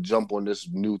everybody's gonna jump on this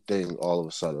new thing all of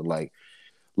a sudden like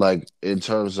in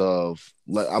terms of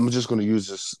like I'm just gonna use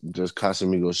this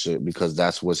Casamigo shit because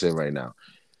that's what's in right now.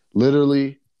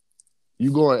 Literally,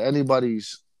 you go on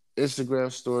anybody's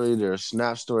Instagram story, their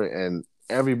Snap story, and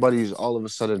everybody's all of a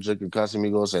sudden drinking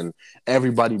Casamigos, and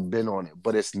everybody been on it,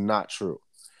 but it's not true.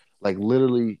 Like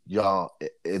literally, y'all,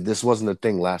 this wasn't a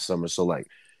thing last summer. So like,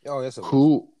 Oh yes, it was.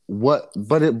 who, what?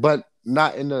 But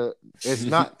not in the. It's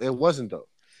not. It wasn't though.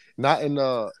 Not in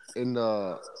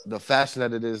the fashion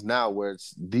that it is now, where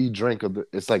it's the drink of the.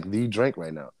 It's like the drink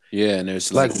right now. Yeah, and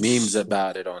there's Like, like memes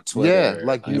about it on yeah, Twitter,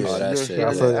 like like all that you're shit.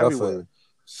 I hearing feel it Yeah. you. I feel everywhere. you.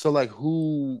 So like,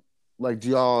 who, like, do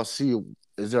y'all see?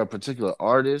 Is there a particular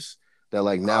artist that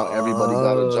like now everybody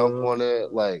got to jump Uh, on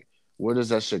it? Like, where does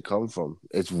that shit come from?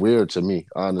 It's weird to me,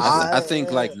 honestly. I think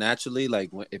I like naturally,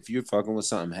 like if you're fucking with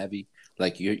something heavy,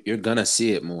 like you're gonna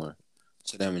see it more.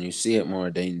 So then when you see it more,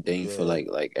 then you feel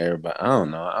Yeah, like everybody. I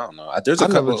don't know. There's a I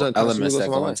never couple drank elements Casamigos that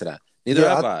in my go life. into that. Neither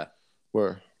yeah. have I I.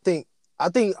 Where? think,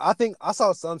 I think I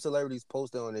saw some celebrities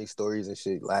posting on their stories and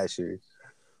shit last year,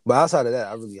 but outside of that,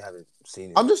 I really haven't seen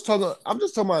it. I'm just talking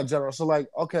about in general. So like,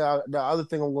 okay, the other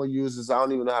thing I'm going to use is I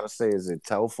don't even know how to say. Is it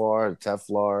Telfar,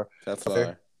 Teflar?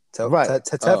 Telfair, Teflon. Right. Oh,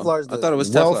 Teflar's I thought the it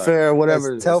was Teflon. Welfare, it's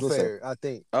whatever it is. Listen, Telfair, I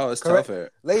think. Oh, it's Correct,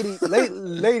 Telfair.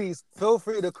 ladies, feel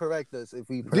free to correct us if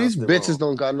we these pronounced it bitches wrong.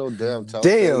 don't got no damn Telfar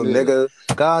Damn, neither.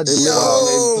 nigga, God, They literally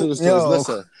made it to yo, the stores.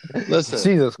 yo, Listen.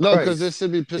 Jesus No, because Christ, this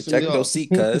should be Hey, pissing check me your off. seat,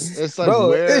 cuz. It's like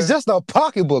bro, it's where just a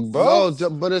pocketbook, bro. no,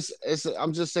 but it's.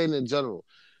 I'm just saying in general.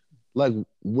 Like,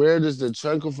 where does the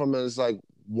trend come from? And it's like,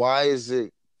 why is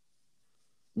it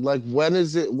like when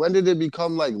is it? When did it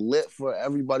become like lit for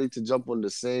everybody to jump on the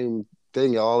same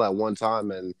thing all at one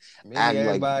time and Maybe act like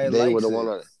everybody they were likes the one it.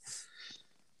 on it?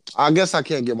 I guess I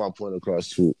can't get my point across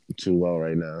too well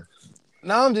right now.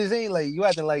 No, I'm just saying, like you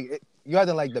acting like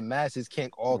the masses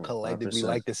can't all Five collectively percent.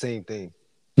 like the same thing.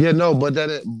 Yeah, no, but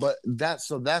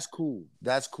that's cool.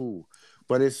 That's cool.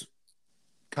 But it's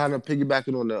kind of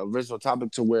piggybacking on the original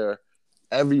topic to where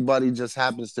everybody just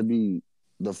happens to be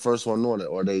the first one on it,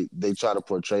 or they try to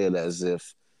portray it as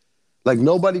if like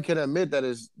nobody can admit that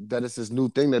it's this new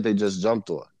thing that they just jumped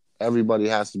on. Everybody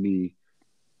has to be.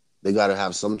 They got to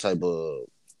have some type of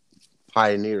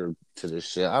pioneer to this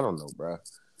shit. I don't know, bro.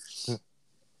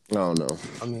 I don't know.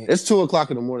 I mean, It's 2 o'clock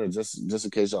in the morning. Just in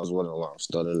case I was wondering why I'm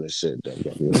stuttering this shit. That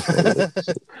got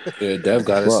me Yeah, Dev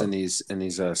got us fuck. in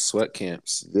these sweat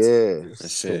camps. Yeah. That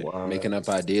so shit, wild. making up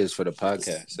ideas for the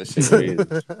podcast. That shit crazy.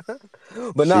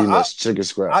 But no, Feeding us chicken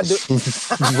I do,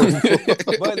 scraps.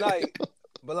 but like,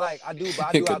 but I do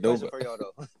got a question Cadoba. for y'all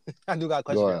though. I do got a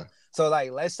question Go for y'all.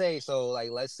 ahead.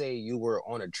 Let's say you were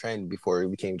on a trend before it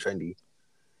became trendy,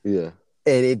 Yeah.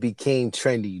 and it became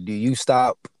trendy. Do you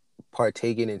stop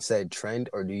partaking in said trend,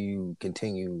 or do you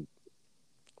continue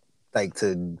like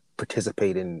to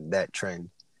participate in that trend?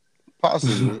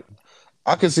 Possibly.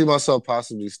 I can see myself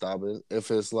possibly stopping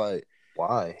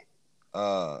Why?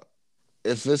 uh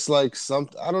if it's like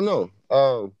something I don't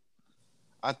know.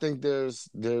 I think there's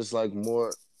like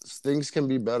more things can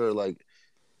be better. Like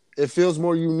it feels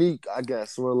more unique, I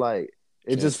guess, or like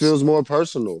it just Yes. feels more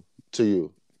personal to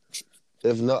you.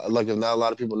 If not a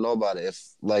lot of people know about it. If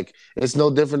like it's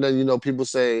no different than people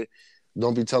say,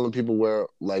 don't be telling people where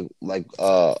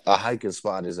a hiking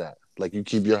spot is at. Like you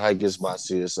keep your hiking spots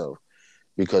to yourself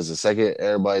because the second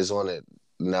everybody's on it,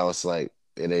 now it's like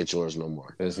it ain't yours no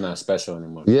more. It's not special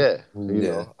anymore. Yeah,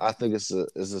 Yeah. I think it's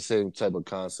the same type of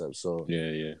concept. So, Yeah,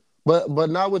 yeah. but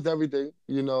not with everything.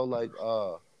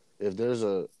 If there's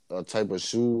a type of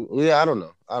shoe, yeah, I don't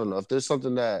know if there's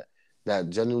something that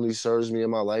genuinely serves me in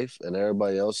my life, and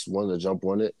everybody else wanted to jump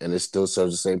on it, and it still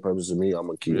serves the same purpose to me. I'm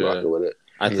gonna keep Yeah. rocking with it.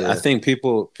 I think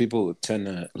people tend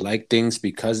to like things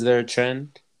because they're a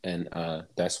trend, and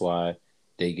that's why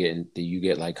you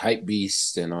get like hype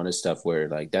beasts and all this stuff where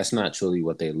like that's not truly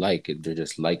what they like. They're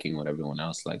just liking what everyone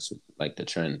else likes, like the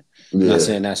trend. I'm not Yeah,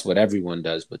 saying that's what everyone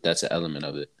does, but that's an element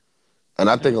of it. and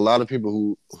I think Yeah. a lot of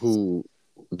people who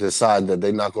decide that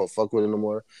they're not gonna fuck with it no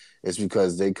more, it's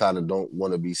because they kind of don't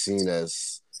want to be seen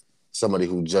as somebody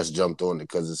who just jumped on it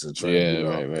because it's a trend. Yeah,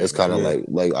 right, It's right, right. kind of Yeah.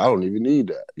 like I don't even need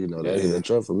that. That ain't Yeah. a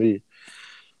trend for me.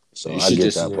 So You I should get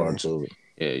just that Yeah. part too.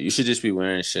 yeah, you should just be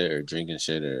wearing shit or drinking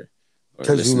shit or Because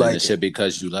you listening to like it. shit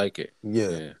because you like it. Yeah.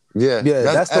 Yeah. Yeah, Yeah.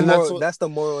 that's what That's the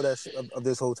moral of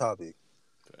this whole topic.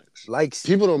 Likes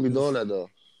people don't be you. doing that though.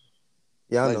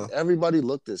 Yeah, I Like know. everybody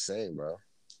look the same, bro.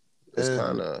 It's Eh.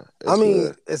 kind of I it's mean,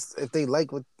 weird. it's if they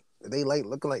like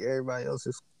looking like everybody else,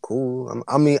 it's cool.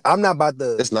 I mean, I'm not about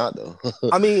to. It's not though.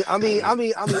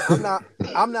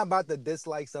 I'm not about to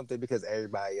dislike something because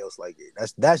everybody else like it.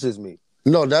 That's just me.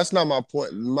 No, that's not my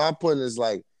point. My point is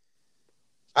like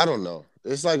I don't know.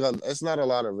 It's not a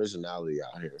lot of originality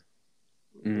out here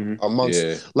Yeah.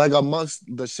 amongst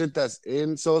the shit that's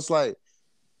in. So it's like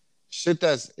shit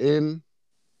that's in.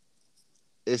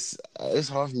 It's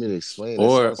hard for me to explain. It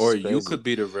Or sounds you crazy. could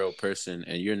be the real person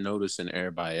and you're noticing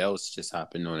everybody else just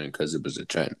hopping on it because it was a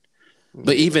trend.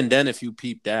 But Yeah. even then, if you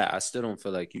peep that, I still don't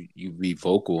feel like you be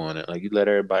vocal on it. Like you let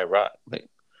everybody rock. Like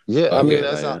Yeah, I fuck mean,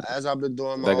 it. Like as I've been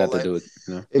doing my that whole got to life, do it.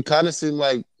 You know. it kind of seemed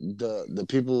like the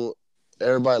people,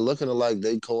 everybody looking alike,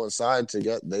 they coincide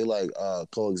together. They like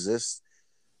coexist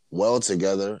well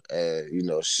together,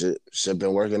 and shit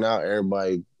been working out.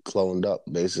 Everybody cloned up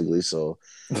basically. So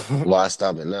why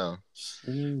stop it now?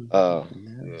 Uh,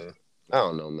 Yeah. I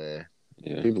don't know, man.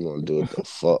 Yeah. People gonna do it the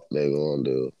fuck they gonna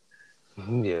do.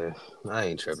 Yeah. I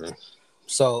ain't tripping.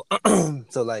 So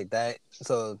so like that.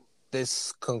 So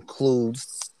this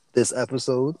concludes this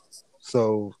episode.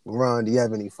 So, Ron, do you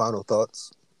have any final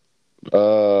thoughts?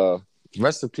 Uh,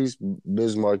 Rest in peace,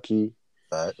 Biz Marquee.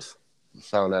 Facts.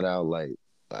 Found that out like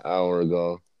an hour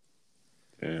ago.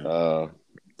 Yeah.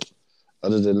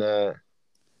 Other than that,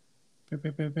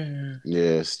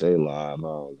 yeah, stay live. I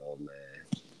don't know,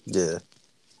 man. Yeah.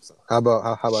 So how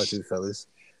about you, fellas?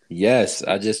 Yes,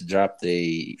 I just dropped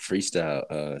a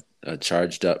freestyle, a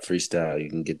charged up freestyle. You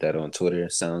can get that on Twitter,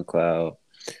 SoundCloud,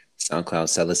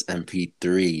 Sellers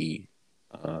MP3.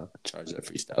 Charged up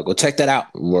freestyle. Go check that out.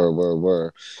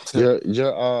 Word.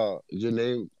 Your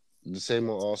name the same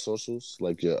on all socials,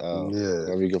 like your Yeah.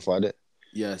 wherever you can find it.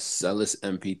 Yes, Sellers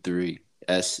MP3.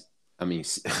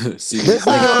 C. This nigga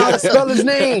know how to spell his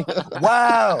name.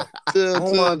 Wow. Chill,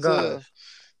 Oh my chill, gosh.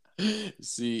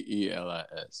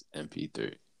 CELIS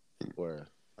MP3. Word.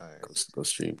 All right. Go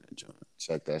stream that joint.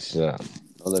 Check that shit out.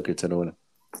 No liquor to the winner.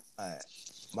 All right.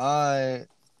 My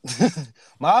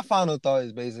my final thought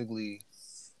is basically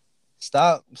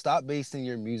stop basing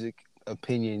your music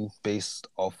opinion based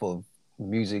off of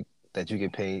music that you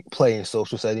can play in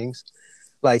social settings.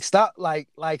 Like stop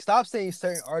saying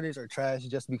certain artists are trash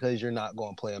just because you're not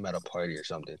going to play them at a party or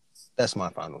something. That's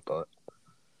my final thought.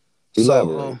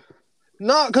 Elaborate. So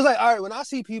no, because like all right, when I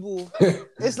see people,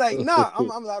 it's like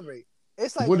I'm elaborate.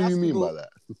 It's like What when do I you see mean people, by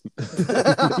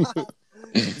that?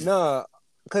 nah,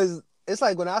 because it's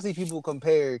like when I see people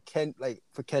compare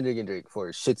for Kendrick and Drake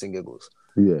for shits and giggles.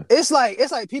 Yeah. It's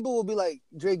like people will be like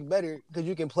Drake better because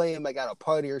you can play him like at a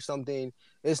party or something.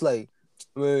 It's like,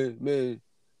 man,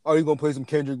 are you gonna play some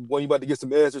Kendrick when you about to get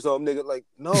some ass or something, nigga? Like,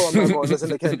 no, I'm not gonna listen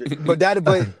to Kendrick. But that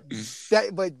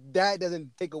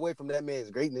doesn't take away from that man's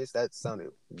greatness. That sounded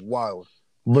wild.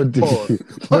 But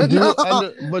But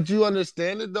you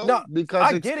understand it though? no, Because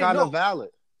I it's get it. kind No, of valid.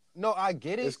 no, I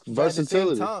get it. It's But at the same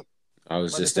versatility. time, I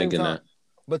was But at the just same thinking time- that.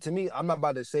 but to me, I'm not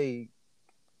about to say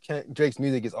Drake's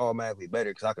music is automatically better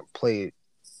because I can play it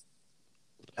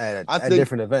at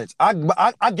different events.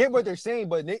 I get what they're saying,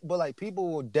 but like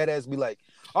people will dead ass be like,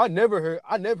 I never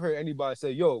heard anybody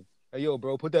say, hey yo,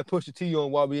 bro, put that Pusha T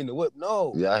on while we in the whip.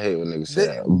 No, Yeah, I hate when niggas say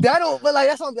that. that don't. But like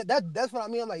that's what I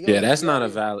mean. I'm like, yo, Yeah, that's not a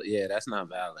valid. Yeah, that's not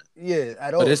valid. Yeah,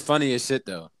 at all. But it's funny as shit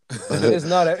though. It's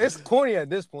not. It's corny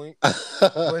at this point.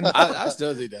 But I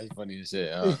still think that's funny as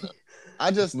shit.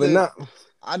 I don't know.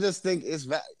 I just think it's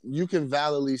you can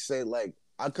validly say, like,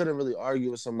 I couldn't really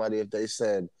argue with somebody if they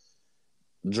said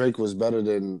Drake was better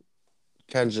than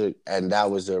Kendrick and that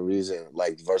was their reason,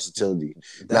 like versatility.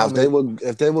 Now if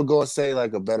they would go and say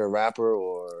like a better rapper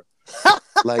or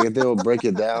like if they would break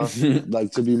it down, like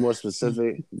to be more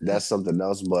specific, that's something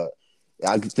else. But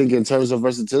I think in terms of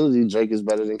versatility, Drake is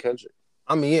better than Kendrick.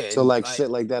 I mean, yeah. So like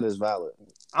shit like that is valid.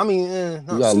 I mean, you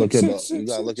gotta look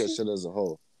at shit as a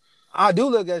whole. I do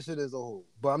look at shit as a whole,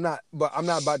 but I'm not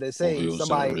about to say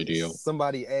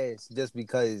somebody ass just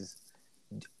because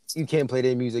you can't play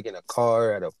their music in a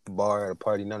car, at a bar, at a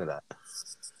party, none of that.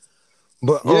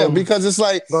 But yeah, because it's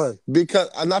like because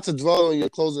not to dwell on your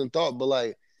closing thought, but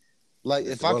like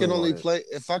if I can only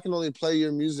play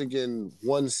your music in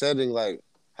one setting, like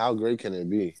how great can it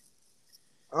be?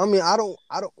 I mean, I don't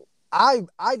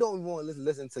want to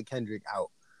listen to Kendrick out,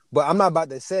 but I'm not about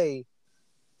to say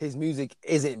his music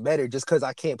isn't better just because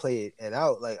I can't play it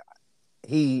out. Like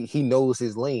he knows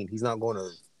his lane. He's not going to.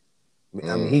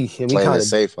 I mean, he playing it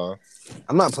safe, huh?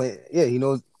 I'm not playing. Yeah, he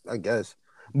knows. I guess,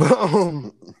 but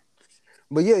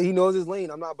yeah, he knows his lane.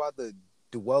 I'm not about to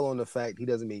dwell on the fact he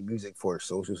doesn't make music for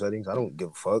social settings. I don't give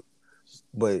a fuck.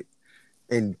 But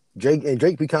and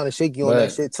Drake be kind of shaky on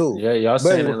that shit too. Yeah, y'all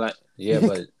saying it like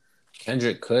but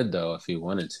Kendrick could though if he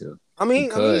wanted to. I mean,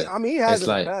 he has in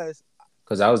the past.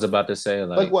 Because I was about to say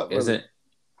like what isn't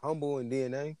Humble and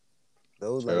DNA.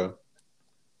 Those true.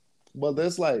 But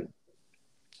there's like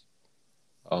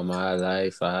all my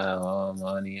life, I have all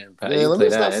money and power. Yeah, you let play me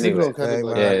that stop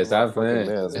anyway. Yeah, stop playing.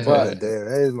 But damn,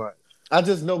 that is my. I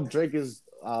just know Drake is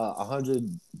 100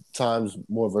 times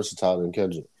more versatile than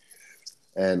Kendrick,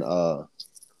 and I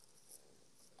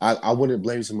wouldn't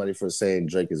blame somebody for saying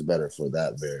Drake is better for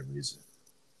that very reason.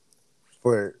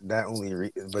 For that only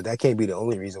reason, but that can't be the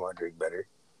only reason why Drake better.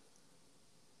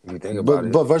 If you think about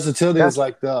it, but versatility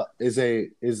is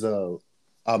a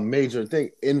major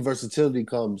thing. In versatility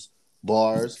comes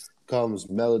bars, comes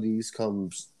melodies,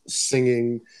 comes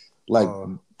singing. Like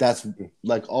that's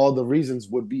like all the reasons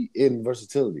would be in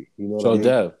versatility. You know. So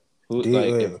Dev,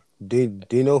 do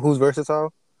you know who's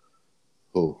versatile?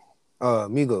 Who?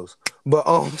 Migos. But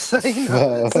so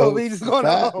we just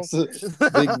gonna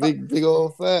big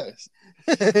old facts.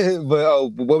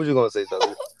 But what was you gonna say,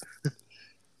 Sully?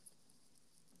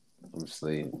 I'm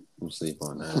asleep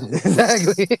on that.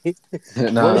 Exactly.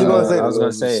 What was you gonna say? I was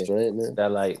gonna say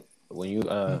that like when you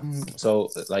so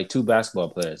like two basketball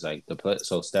players, like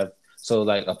so Steph, so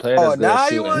like a player Oh, that's good at now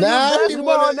you want shooting. to use Now he basketball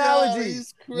wanna, yo, analogy.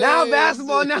 he's Now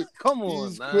basketball. Now, crazy. come on,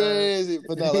 He's man. crazy.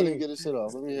 But now let him get his shit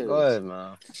off. Let me hear Go this. ahead,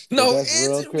 man. Cause No, that's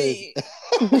real answer crazy. me.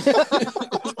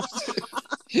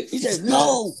 He said,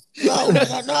 no,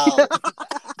 nigga, no.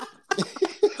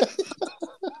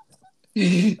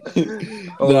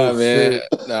 Nah, Oh man. shit.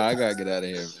 Nah, I gotta get out of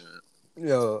here, man.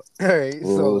 Yo, all right.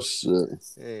 Oh So, shit.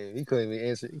 yeah, he couldn't even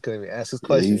answer. He couldn't even ask his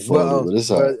Yeah, he question. folded, but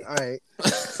it's all But right. all right.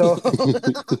 So,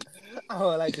 I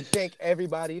would like to thank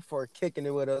everybody for kicking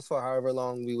it with us for however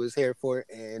long we was here for,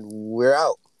 and we're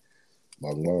out.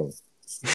 My love.